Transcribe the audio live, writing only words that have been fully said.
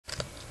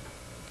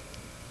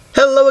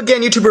Hello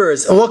again,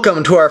 YouTubers, and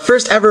welcome to our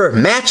first ever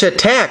Match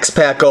Attax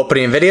pack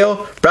opening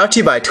video, brought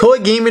to you by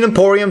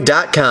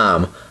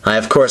ToyGamingEmporium.com. I,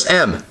 of course,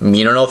 am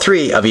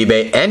Meanon03 of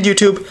eBay and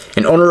YouTube,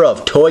 and owner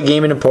of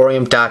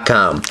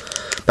ToyGamingEmporium.com.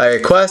 By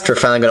request, we're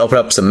finally going to open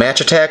up some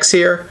Match Attax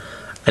here.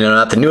 I know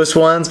not the newest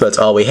ones, but it's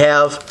all we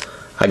have.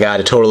 I got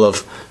a total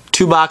of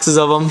 2 boxes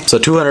of them, so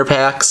 200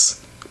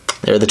 packs.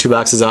 There the 2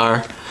 boxes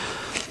are.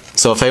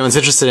 So if anyone's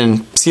interested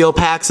in seal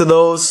packs of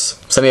those,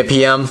 send me a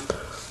PM.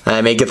 I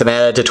may get them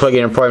added to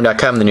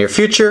ToyGamingEmporium.com in the near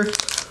future. I'm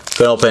going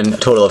to open a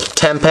total of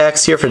 10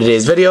 packs here for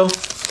today's video.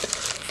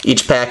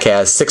 Each pack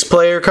has 6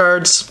 player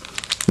cards.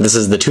 This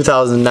is the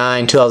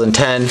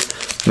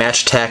 2009-2010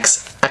 Match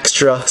Attax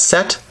Extra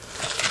set.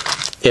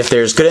 If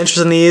there's good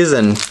interest in these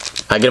and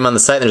I get them on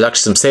the site and there's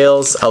actually some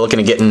sales, I'll look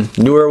into getting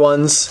newer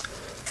ones,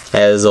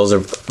 as those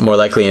are more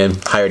likely in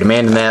higher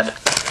demand than that.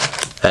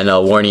 And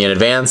I'll warn you in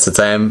advance, since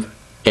I am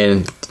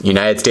in the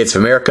United States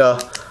of America,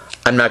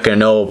 I'm not going to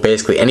know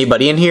basically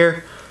anybody in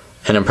here.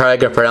 And I'm probably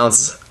going to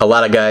pronounce a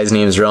lot of guys'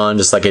 names wrong,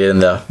 just like I did in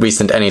the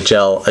recent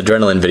NHL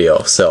Adrenaline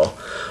video. So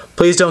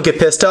please don't get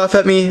pissed off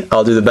at me.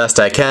 I'll do the best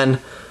I can.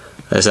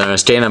 As I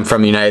understand, I'm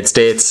from the United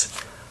States.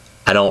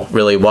 I don't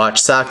really watch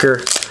soccer,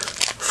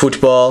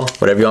 football,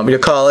 whatever you want me to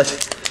call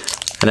it.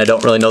 And I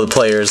don't really know the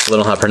players, let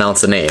alone how to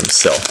pronounce the names.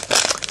 So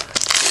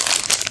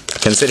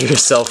consider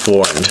yourself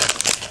warned.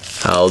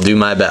 I'll do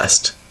my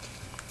best.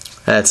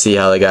 Let's see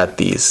how they got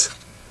these.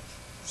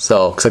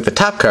 So, looks like the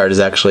top card is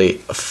actually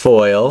a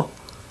foil,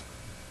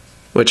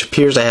 which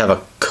appears to have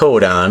a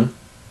code on.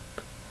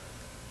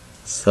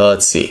 So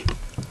let's see.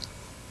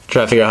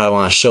 Try to figure out how I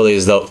want to show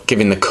these without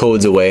giving the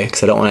codes away,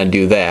 because I don't want to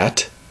do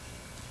that.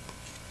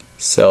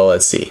 So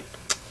let's see.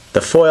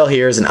 The foil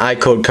here is an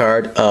I-code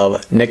card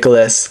of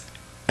Nicholas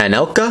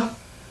Anelka.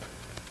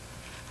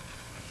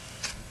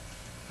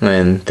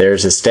 And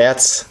there's his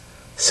stats.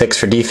 6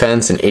 for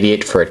defense and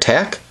 88 for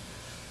attack.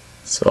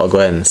 So I'll go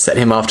ahead and set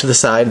him off to the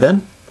side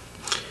then.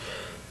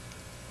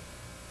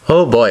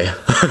 Oh boy.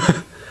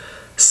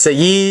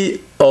 Seyi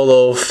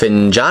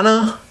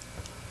Olofinjana,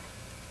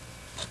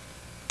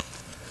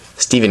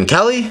 Stephen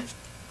Kelly,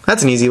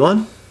 that's an easy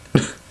one.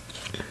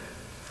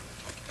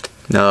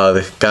 No,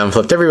 they got him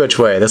flipped every which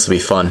way, this will be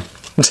fun.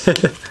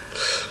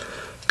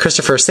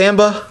 Christopher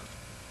Samba,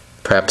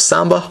 perhaps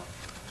Samba,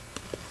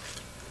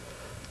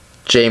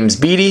 James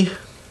Beattie,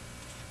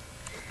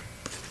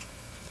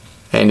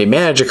 and a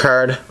manager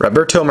card,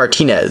 Roberto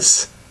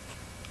Martinez.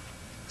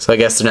 So I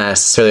guess they're not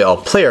necessarily all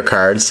player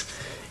cards,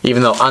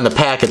 even though on the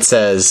pack it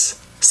says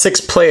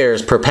 6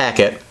 players per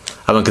packet.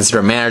 I wouldn't consider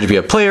a manager to be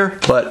a player,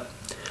 but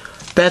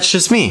that's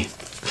just me.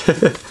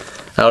 I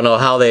don't know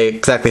how they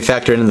exactly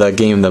factor into the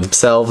game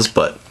themselves,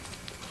 but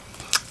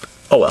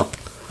oh well.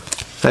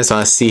 I just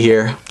want to see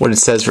here what it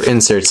says for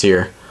inserts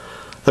here.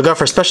 Look out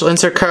for special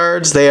insert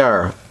cards. They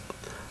are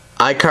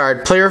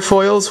iCard player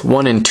foils,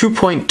 1 in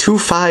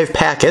 2.25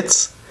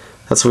 packets.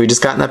 That's what we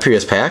just got in that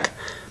previous pack.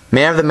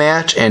 Man of the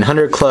Match and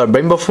 100 Club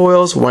Rainbow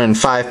Foils, 1 in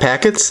 5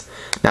 packets.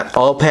 Not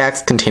all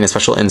packs contain a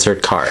special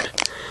insert card.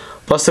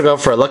 Plus, they'll go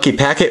for a lucky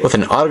packet with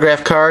an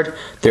autograph card.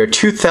 There are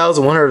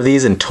 2,100 of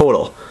these in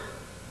total.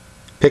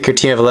 Pick your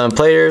team of 11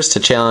 players to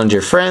challenge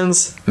your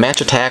friends.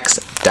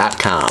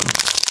 MatchAttax.com.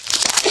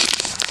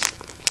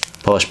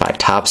 Published by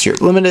Topps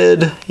Europe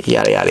Limited.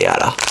 Yada yada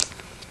yada.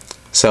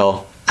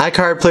 So,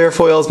 iCard player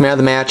foils, Man of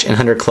the Match, and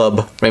 100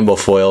 Club Rainbow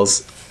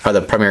Foils are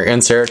the primary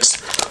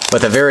inserts,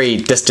 with a very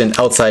distant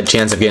outside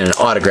chance of getting an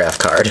autograph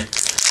card.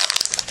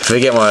 If we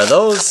get one of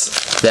those,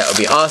 that would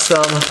be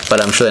awesome, but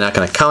I'm sure they're not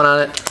going to count on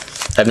it.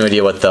 I have no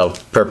idea what the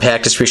per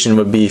pack distribution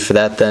would be for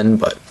that then,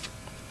 but...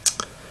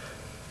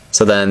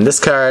 So then this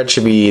card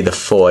should be the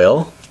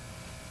foil.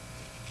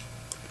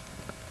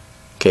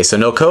 Okay, so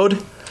no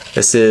code.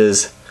 This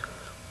is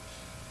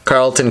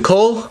Carlton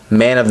Cole,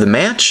 Man of the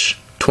Match,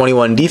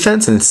 21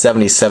 defense and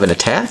 77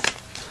 attack.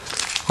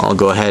 I'll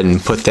go ahead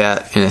and put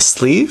that in a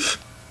sleeve.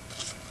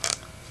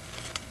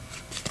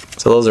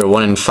 So those are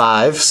 1 in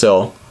 5,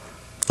 so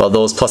well,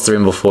 those plus the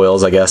rainbow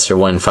foils, I guess, are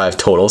 1 in 5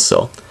 total,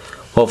 so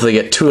hopefully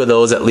get 2 of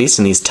those at least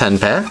in these 10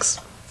 packs.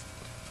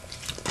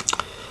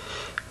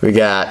 We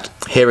got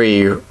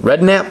Harry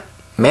Redknapp,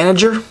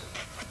 manager.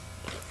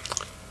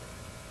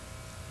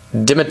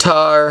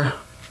 Dimitar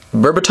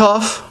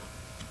Berbatov.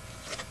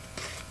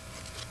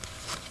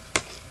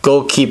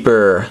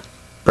 Goalkeeper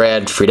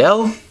Brad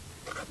Friedel.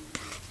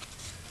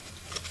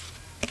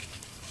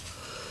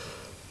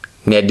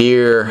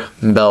 Nadir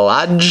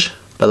Belaj,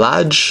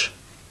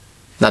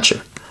 not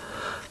sure,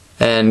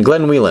 and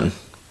Glenn Whelan.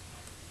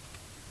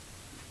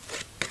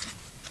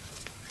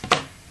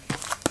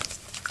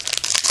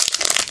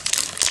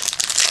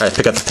 Alright,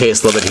 pick up the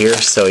pace a little bit here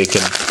so you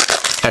can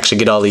actually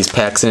get all these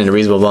packs in a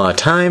reasonable amount of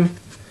time.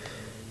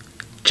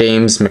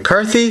 James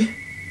McCarthy,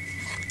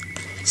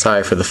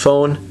 sorry for the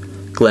phone,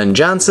 Glenn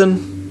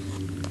Johnson,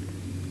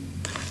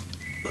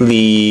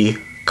 Lee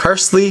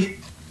Carsley,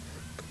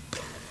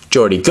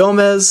 Jordy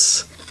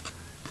Gomez,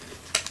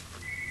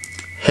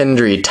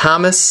 Hendry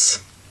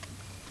Thomas,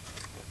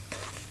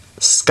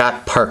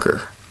 Scott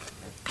Parker.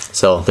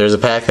 So there's a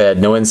pack that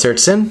had no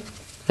inserts in.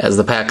 As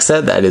the pack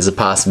said, that is a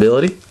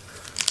possibility.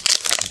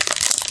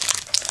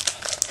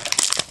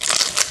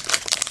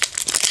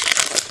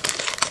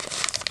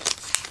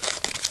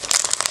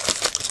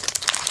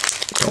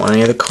 Don't want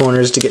any of the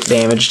corners to get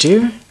damaged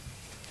here.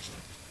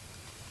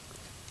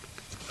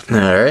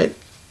 Alright.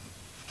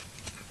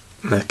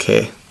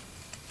 Okay.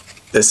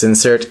 This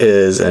insert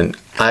is an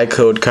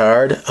I-code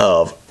card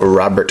of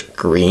Robert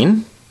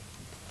Green.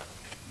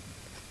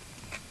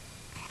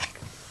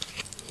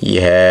 He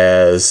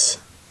has,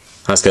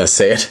 I was going to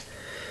say it,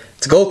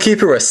 it's a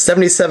goalkeeper with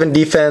 77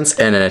 defense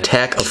and an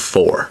attack of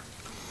 4.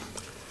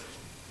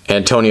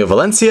 Antonio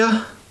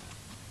Valencia,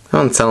 that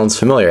one sounds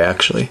familiar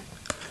actually.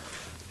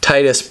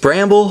 Titus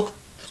Bramble.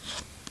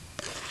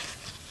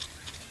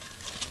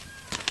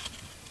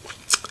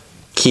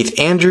 Keith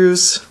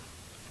Andrews.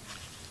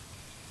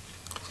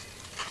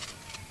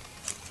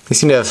 They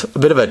seem to have a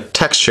bit of a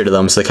texture to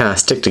them, so they kind of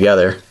stick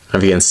together. I don't know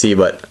if you can see,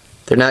 but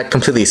they're not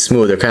completely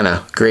smooth. They're kind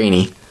of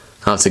grainy. I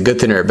don't know if it's a good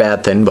thing or a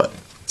bad thing, but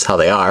it's how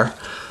they are.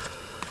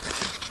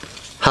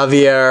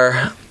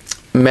 Javier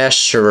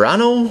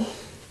Mascherano.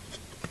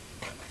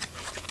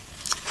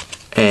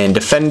 And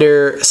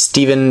defender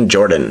Stephen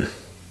Jordan.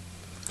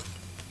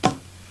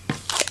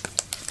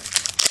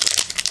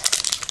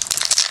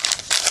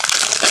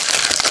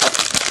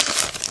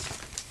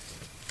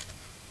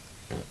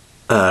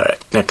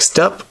 Alright, next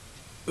up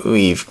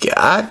we've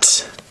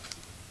got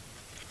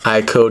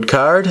I-code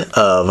card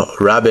of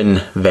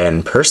Robin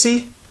Van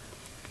Persie.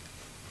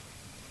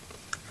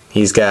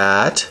 He's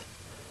got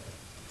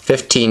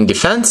 15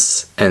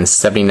 defense and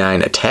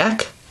 79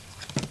 attack.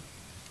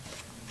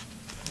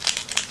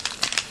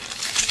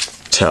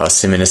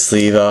 Toss him in a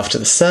sleeve off to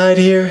the side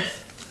here.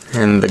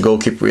 And the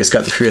goalkeeper has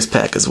got the previous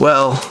pack as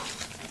well.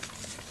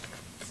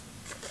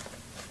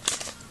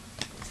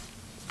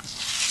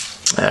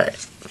 Alright.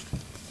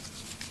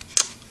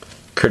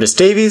 Curtis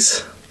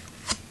Davies.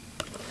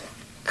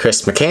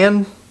 Chris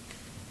McCann.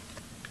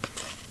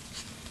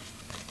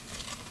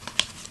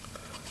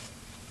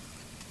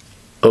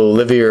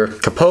 Olivier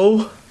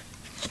Capot.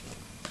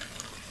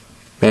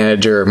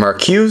 Manager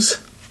Mark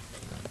Hughes.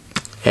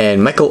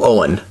 And Michael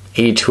Owen.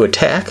 82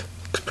 attack.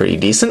 Looks pretty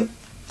decent.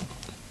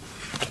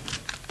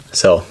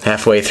 So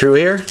halfway through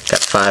here. Got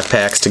 5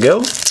 packs to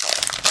go.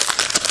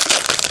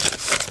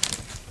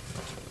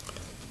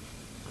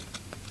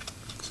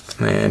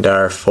 And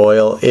our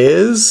foil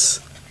is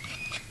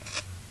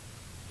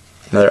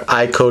another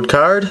I-code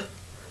card,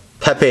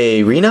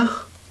 Pepe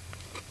Reina.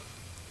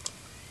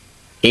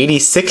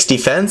 86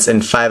 defense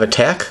and 5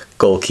 attack,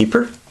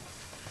 goalkeeper.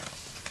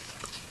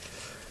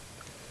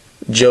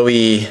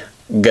 Joey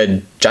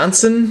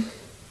Johnson.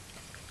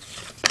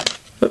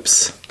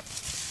 Oops.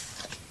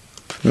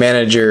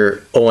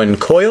 Manager Owen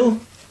Coyle.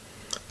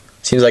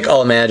 Seems like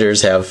all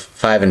managers have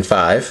 5 and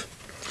 5.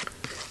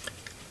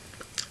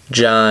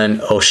 John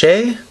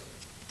O'Shea.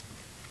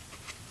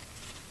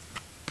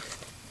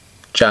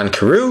 John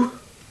Carew.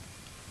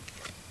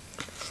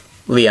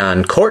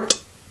 Leon Court.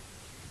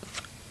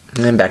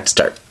 And then back to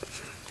start.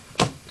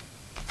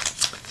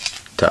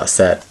 Toss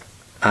that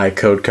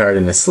I-code card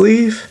in the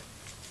sleeve.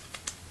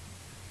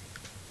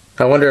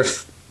 I wonder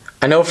if,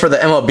 I know for the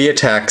MLB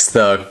Attax,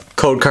 the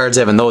code cards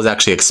having those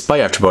actually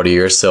expire after about a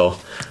year, so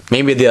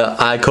maybe the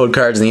I-code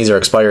cards and these are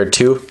expired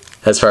too,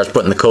 as far as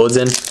putting the codes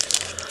in.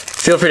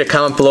 Feel free to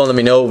comment below and let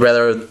me know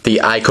whether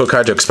the I-code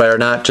cards are expired or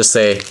not. Just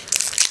say,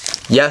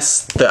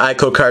 yes, the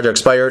I-code cards are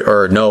expired,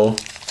 or no,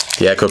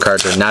 the I-code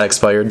cards are not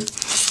expired.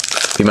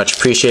 Be much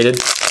appreciated.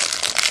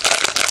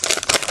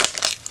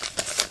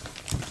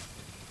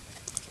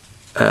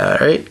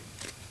 Alright.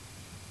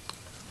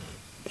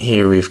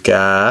 Here we've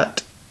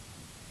got,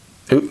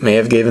 oop, may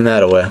have given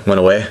that away, went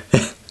away.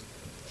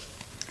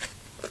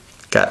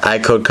 Got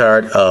I-code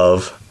card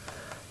of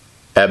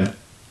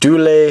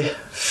Abdoulaye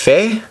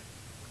Faye.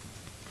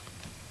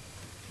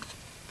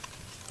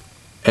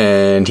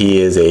 And he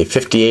is a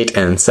 58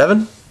 and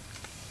 7.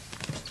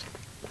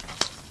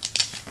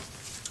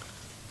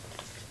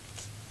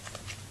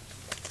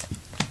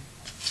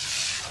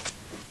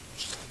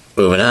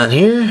 Moving on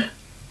here.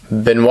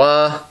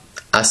 Benoit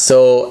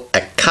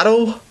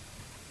Asso-Ekado.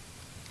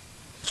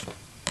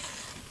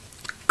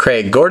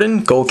 Craig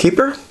Gordon,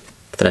 goalkeeper,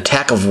 with an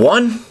attack of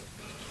 1.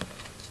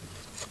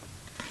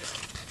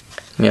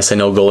 Yes, I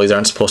know goalies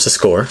aren't supposed to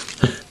score.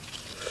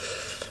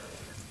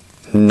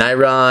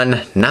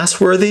 Nyron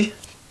Nasworthy.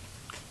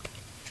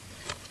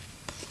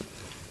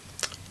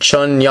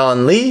 Chun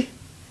Yon Lee.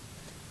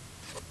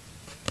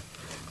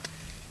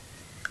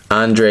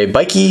 Andre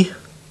Bikey.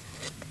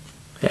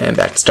 And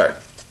back to start.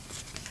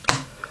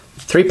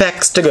 3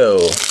 packs to go.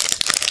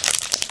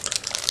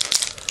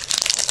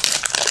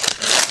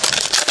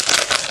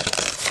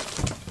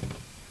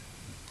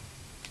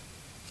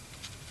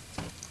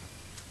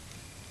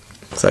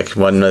 Looks like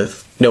one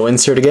with no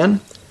insert again.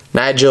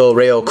 Nigel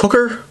Rayo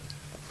Cooker.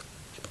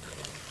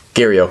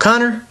 Gary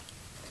O'Connor.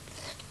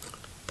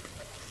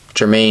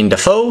 Jermaine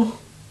Defoe.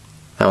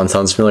 That one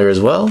sounds familiar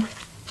as well.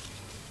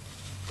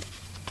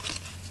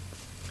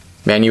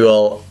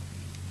 Manuel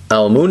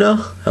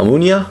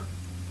Almunia.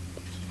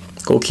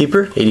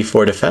 Goalkeeper,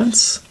 84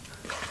 defense.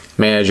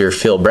 Manager,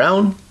 Phil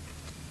Brown.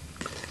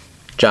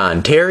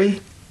 John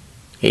Terry,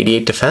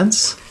 88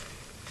 defense.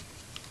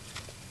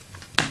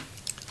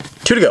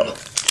 2 to go.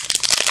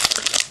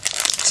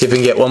 See if we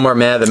can get one more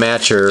man of the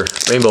match or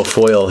rainbow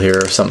foil here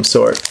of some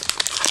sort.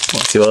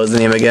 Let's see, what was the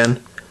name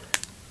again?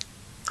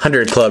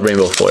 100 Club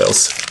Rainbow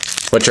Foils,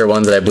 which are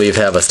ones that I believe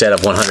have a stat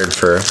of 100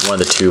 for one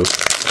of the 2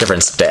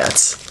 different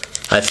stats.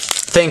 I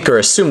think or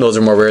assume those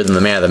are more rare than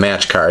the man of the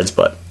match cards,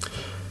 but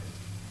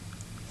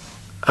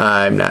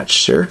I'm not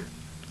sure.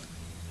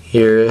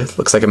 Here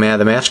looks like a man of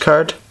the match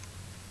card.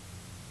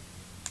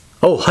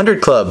 Oh,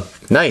 100 Club,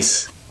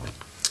 nice.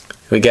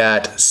 We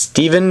got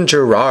Steven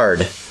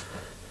Gerrard,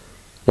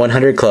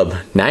 100 Club,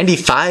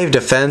 95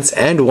 defense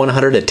and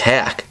 100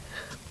 attack.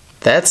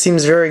 That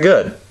seems very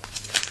good.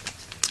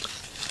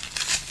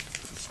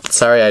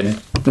 Sorry, I'm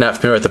not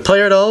familiar with the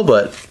player at all,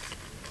 but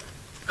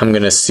I'm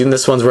going to assume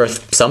this one's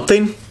worth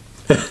something.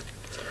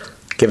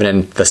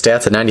 Given the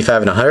stats at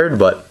 95 and 100,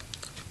 but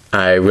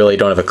I really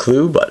don't have a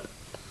clue, but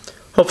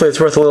hopefully it's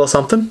worth a little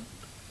something.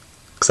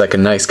 Looks like a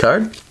nice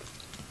card.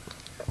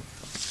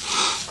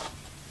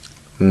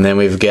 And then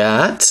we've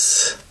got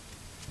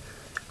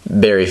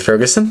Barry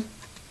Ferguson,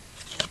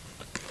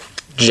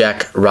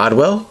 Jack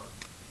Rodwell,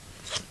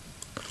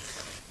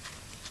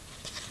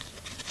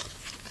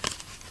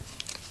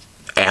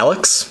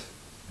 Alex,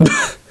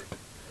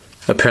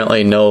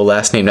 apparently no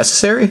last name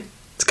necessary,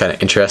 it's kind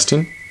of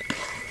interesting,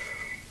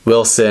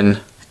 Wilson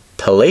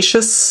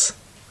Palacios,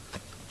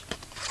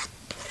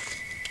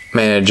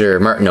 manager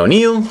Martin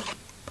O'Neill,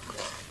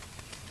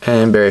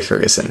 and Barry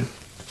Ferguson.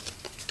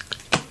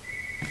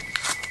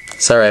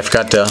 Sorry, I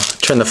forgot to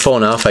turn the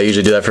phone off. I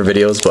usually do that for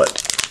videos, but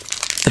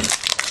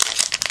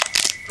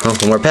oh,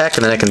 one more pack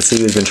and then I can see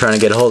who's been trying to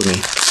get a hold of me.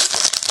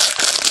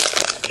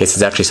 In case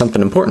it's actually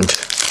something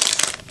important.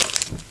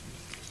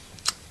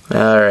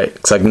 Alright,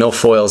 looks like no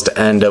foils to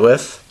end it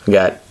with. We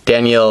got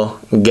Daniel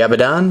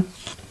Gabadon,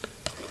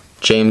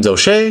 James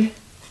O'Shea,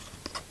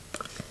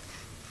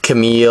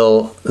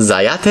 Camille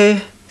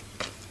Zayate,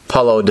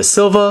 Paulo da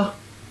Silva,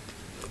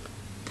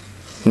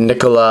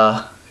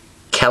 Nikola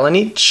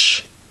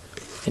Kalinic,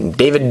 and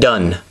David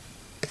Dunn.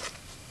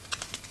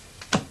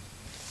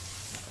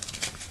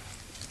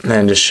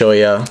 And just show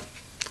you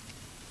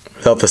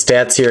without the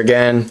stats here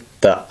again,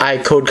 the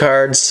I-code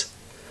cards,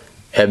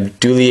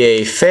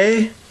 Abdoulaye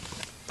Faye,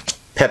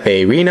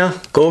 Pepe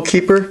Reina,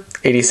 goalkeeper,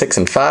 86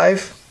 and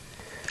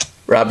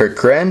 5, Robert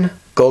Gren,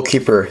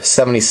 goalkeeper,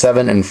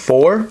 77 and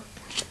 4,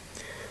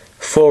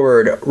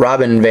 forward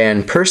Robin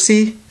Van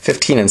Persie,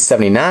 15 and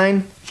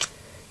 79,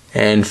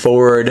 and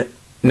forward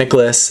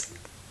Nicholas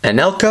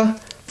Anelka,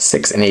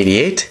 6 and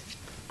 88.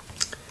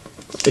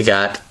 We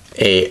got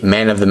a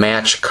man of the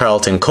match,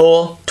 Carlton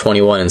Cole,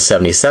 21 and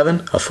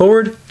 77, a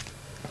forward.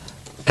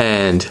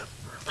 And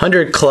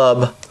 100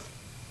 Club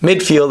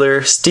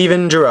midfielder,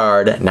 Steven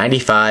Gerrard,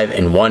 95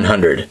 and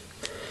 100.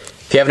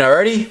 If you haven't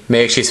already,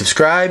 make sure you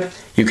subscribe.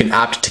 You can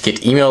opt to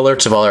get email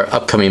alerts of all our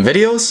upcoming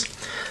videos.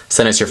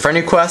 Send us your friend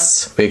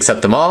requests. We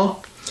accept them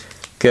all.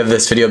 Give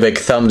this video a big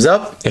thumbs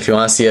up if you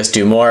want to see us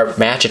do more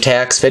Match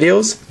Attax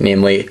videos,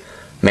 namely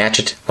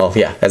Match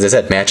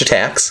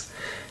Attax.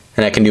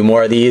 And I can do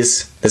more of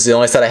these. This is the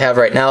only set I have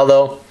right now,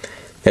 though.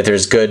 If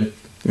there's good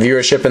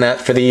viewership in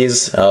that for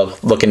these,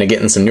 looking to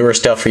get in some newer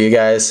stuff for you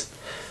guys.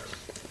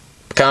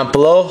 Comment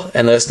below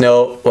and let us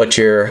know what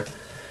your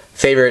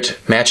favorite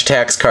Match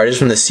Attax card is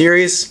from the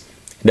series.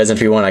 It doesn't have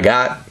to be one I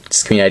got.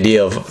 Just give me an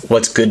idea of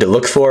what's good to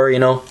look for, you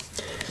know.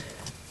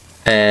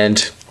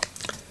 And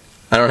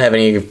I don't have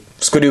any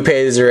Squidoo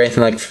pays or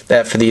anything like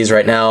that for these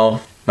right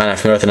now. I'm not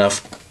familiar with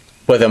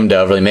enough with them to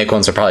really make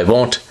one, so probably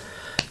won't.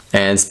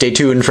 And stay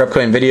tuned for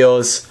upcoming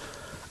videos.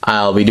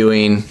 I'll be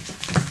doing,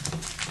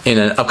 in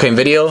an upcoming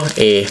video,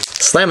 a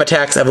Slam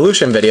Attax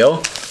Evolution video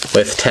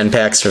with 10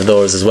 packs for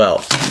those as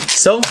well.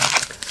 So,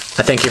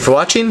 I thank you for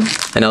watching,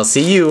 and I'll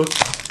see you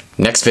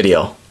next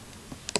video.